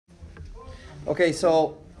Okay,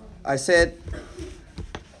 so I said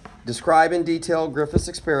describe in detail Griffith's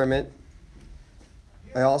experiment.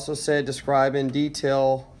 I also said describe in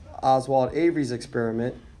detail Oswald Avery's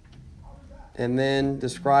experiment. And then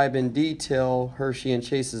describe in detail Hershey and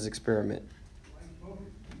Chase's experiment.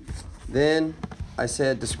 Then I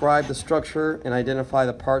said describe the structure and identify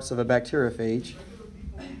the parts of a bacteriophage.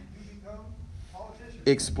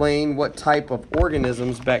 Explain what type of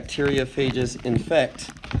organisms bacteriophages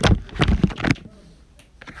infect.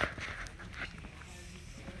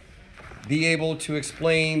 Be able to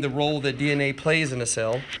explain the role that DNA plays in a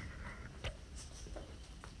cell.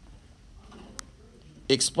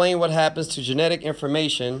 Explain what happens to genetic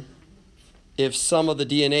information if some of the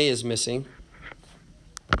DNA is missing.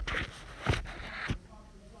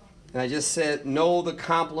 And I just said know the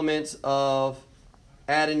complements of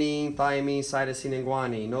adenine, thymine, cytosine, and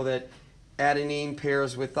guanine. Know that adenine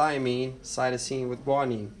pairs with thymine, cytosine with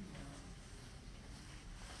guanine.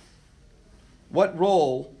 What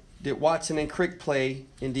role did Watson and Crick play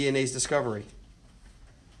in DNA's discovery?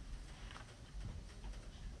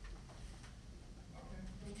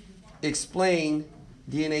 Explain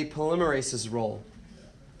DNA polymerase's role.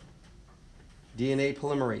 DNA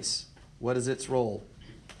polymerase, what is its role?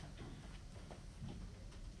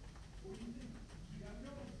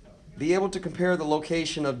 Be able to compare the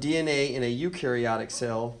location of DNA in a eukaryotic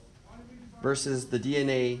cell versus the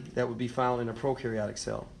DNA that would be found in a prokaryotic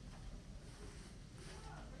cell.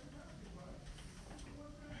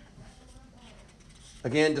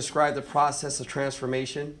 Again, describe the process of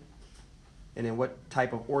transformation and in what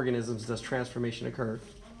type of organisms does transformation occur.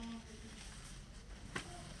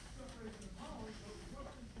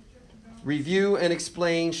 Review and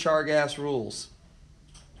explain Chargaff's rules.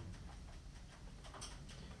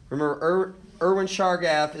 Remember, Erwin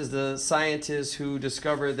Chargaff is the scientist who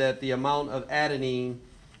discovered that the amount of adenine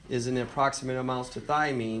is in approximate amounts to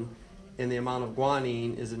thymine, and the amount of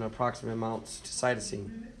guanine is in approximate amounts to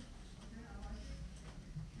cytosine.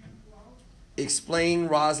 Explain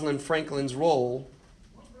Rosalind Franklin's role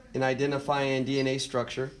in identifying DNA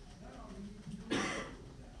structure.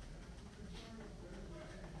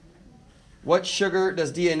 What sugar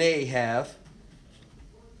does DNA have?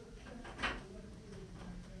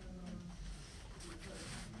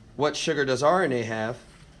 What sugar does RNA have?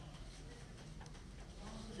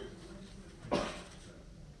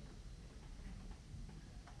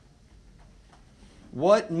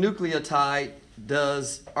 What nucleotide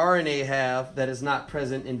does RNA have that is not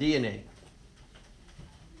present in DNA?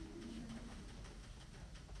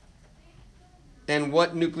 And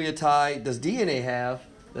what nucleotide does DNA have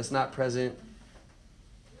that's not present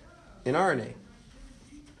in RNA?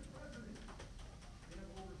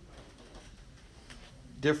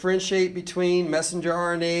 Differentiate between messenger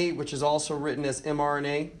RNA, which is also written as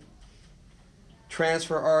mRNA,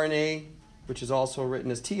 transfer RNA, which is also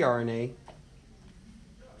written as tRNA,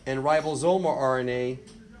 and ribosomal RNA,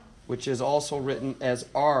 which is also written as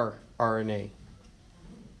rRNA.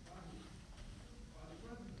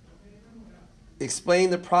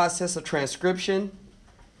 Explain the process of transcription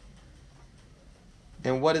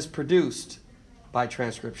and what is produced by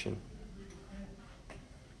transcription.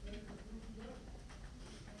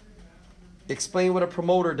 Explain what a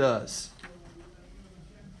promoter does.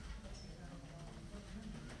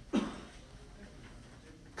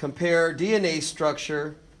 Compare DNA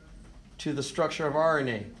structure to the structure of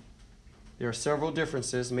RNA. There are several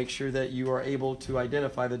differences. Make sure that you are able to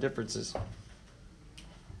identify the differences.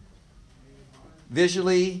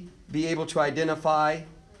 Visually, be able to identify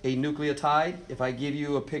a nucleotide. If I give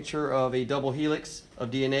you a picture of a double helix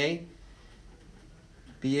of DNA,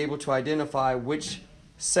 be able to identify which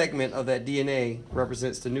segment of that DNA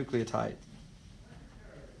represents the nucleotide.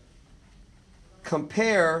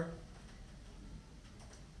 Compare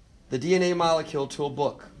the DNA molecule to a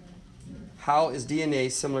book. How is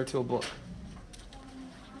DNA similar to a book?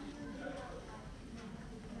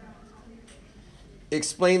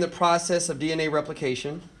 Explain the process of DNA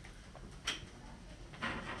replication.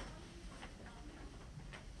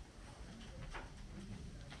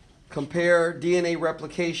 Compare DNA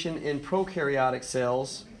replication in prokaryotic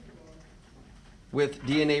cells with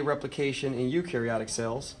DNA replication in eukaryotic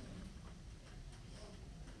cells.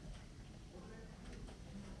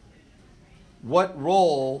 What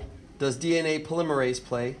role does DNA polymerase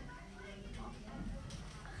play?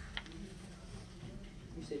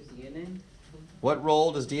 You said DNA? What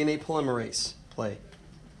role does DNA polymerase play?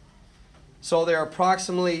 So there are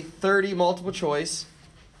approximately 30 multiple choice.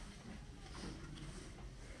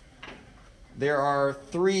 There are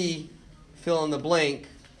 3 fill in the blank,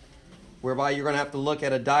 whereby you're going to have to look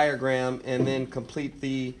at a diagram and then complete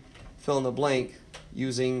the fill in the blank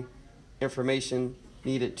using information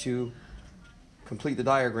needed to complete the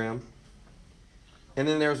diagram. And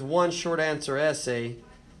then there's one short answer essay,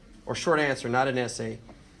 or short answer, not an essay,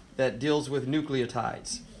 that deals with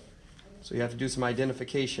nucleotides. So you have to do some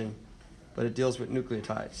identification, but it deals with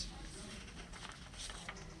nucleotides.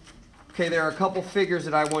 Okay, there are a couple figures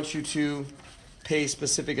that I want you to pay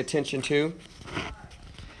specific attention to.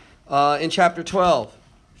 In chapter 12,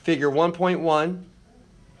 figure 1.1,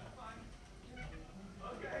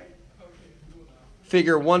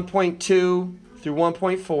 figure 1.2 through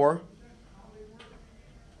 1.4,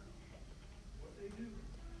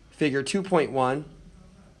 figure 2.1,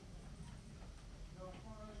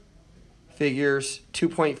 figures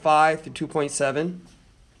 2.5 through 2.7,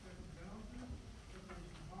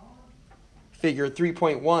 figure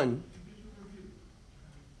 3.1,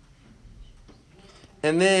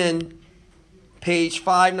 and then page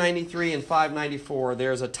 593 and 594,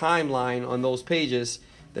 there's a timeline on those pages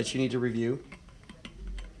that you need to review.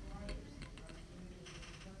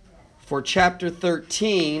 For chapter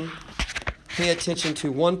 13, pay attention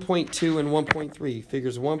to 1.2 and 1.3,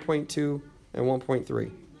 figures 1.2 and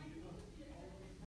 1.3.